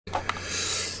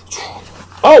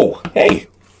Oh, hey.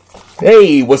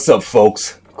 Hey, what's up,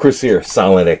 folks? Chris here,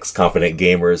 Silent X Confident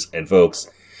Gamers. And folks,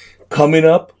 coming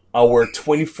up, our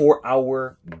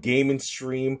 24-hour gaming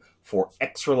stream for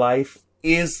Extra Life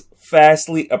is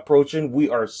fastly approaching. We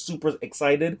are super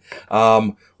excited.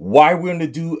 Why we're going to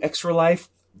do Extra Life?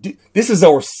 This is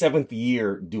our 7th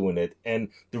year doing it. And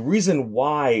the reason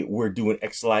why we're doing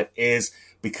Extra Life is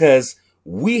because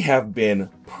we have been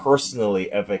personally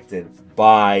affected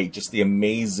by just the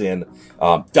amazing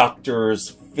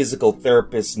doctors, physical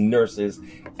therapists, nurses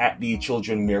at the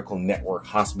Children's Miracle Network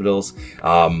hospitals.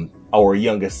 Our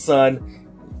youngest son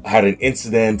had an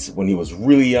incident when he was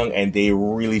really young, and they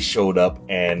really showed up.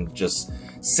 And just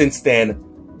since then,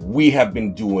 we have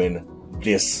been doing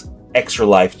this Extra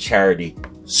Life charity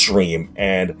stream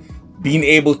and being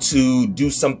able to do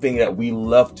something that we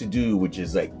love to do, which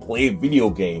is like play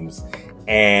video games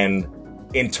and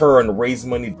in turn raise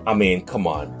money. I mean, come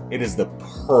on, it is the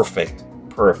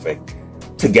perfect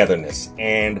togetherness.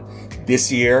 And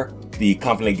this year, the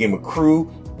Confident Gamer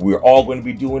crew, we're all going to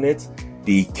be doing it.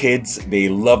 The kids, they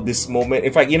love this moment.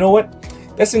 In fact, you know what?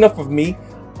 That's enough of me.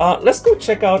 Let's go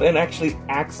check out and actually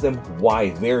ask them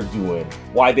why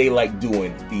they like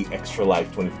doing the Extra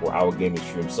Life 24-hour gaming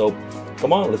stream. So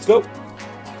come on, let's go.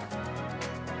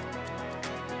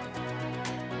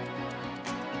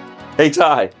 Hey,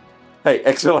 Ty. Hey,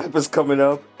 Extra Life is coming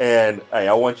up, and hey,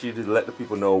 I want you to let the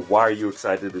people know, why are you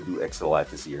excited to do Extra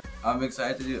Life this year? I'm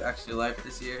excited to do Extra Life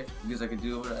this year because I can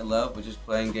do what I love, which is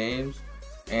playing games,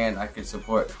 and I can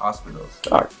support hospitals.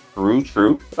 All right,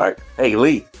 true. All right, hey,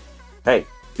 Lee. Hey,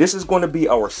 this is going to be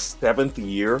our 7th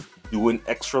year doing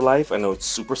Extra Life. I know it's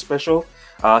super special.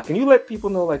 Can you let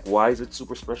people know, like, why is it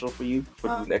super special for you for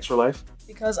doing Extra Life?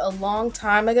 Because a long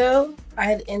time ago, I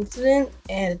had an incident,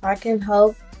 and if I can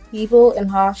help people in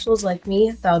hospitals like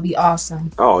me, that would be awesome.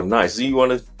 Oh, nice. Do you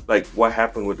want to, like, what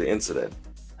happened with the incident?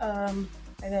 I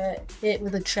got hit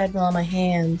with a treadmill on my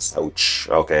hands. Ouch.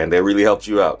 Okay, and they really helped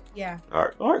you out? Yeah. All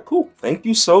right, cool. Thank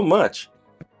you so much.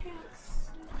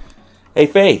 Hey,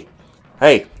 Faye.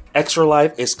 Hey, Extra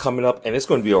Life is coming up, and it's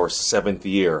going to be our 7th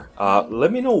year.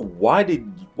 Let me know, why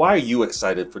are you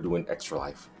excited for doing Extra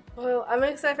Life? Well, I'm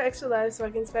excited for Extra Life so I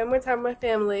can spend more time with my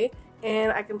family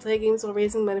and I can play games while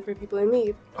raising money for people in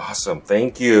need. Awesome,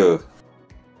 thank you.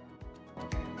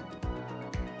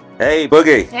 Hey,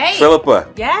 Boogie. Hey.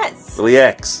 Philippa. Yes. Billy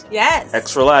X. Yes.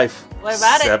 Extra Life. What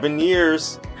about it? 7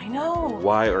 years. I know.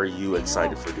 Why are you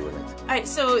excited for doing it? All right,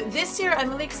 so this year I'm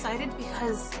really excited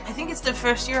because I think it's the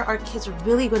first year our kids are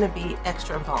really going to be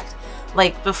extra involved.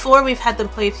 Like, before we've had them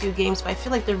play a few games, but I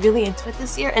feel like they're really into it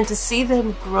this year, and to see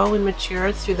them grow and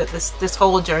mature through this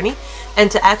whole journey,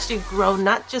 and to actually grow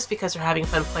not just because they're having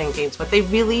fun playing games, but they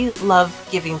really love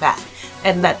giving back,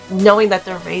 and that knowing that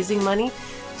they're raising money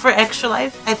for Extra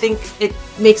Life, I think it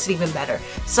makes it even better.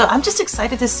 So I'm just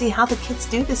excited to see how the kids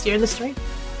do this year in the stream.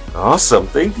 Awesome,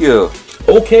 thank you.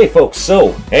 Okay, folks,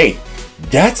 so, hey,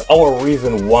 that's our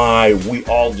reason why we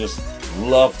all just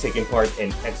love taking part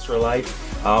in Extra Life.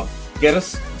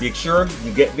 Make sure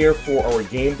you get there for our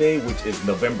game day, which is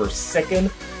November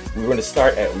 2nd. We're going to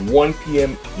start at 1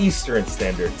 p.m. Eastern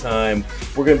Standard Time.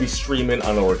 We're going to be streaming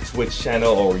on our Twitch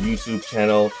channel, our YouTube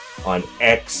channel, on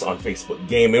X, on Facebook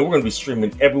Gaming. We're going to be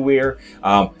streaming everywhere.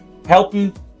 Help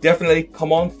you, definitely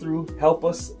come on through, help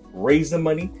us raise the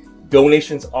money.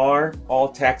 Donations are all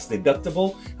tax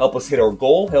deductible. Help us hit our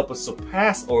goal, help us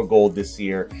surpass our goal this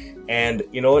year. And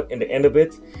you know what, in the end of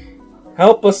it,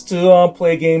 help us to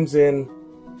play games and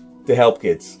to help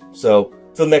kids. So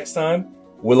till next time,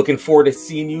 we're looking forward to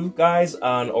seeing you guys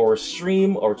on our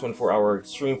stream, our 24-hour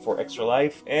stream for Extra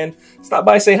Life. And stop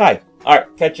by, say hi. All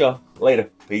right, catch y'all later.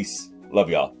 Peace. Love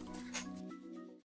y'all.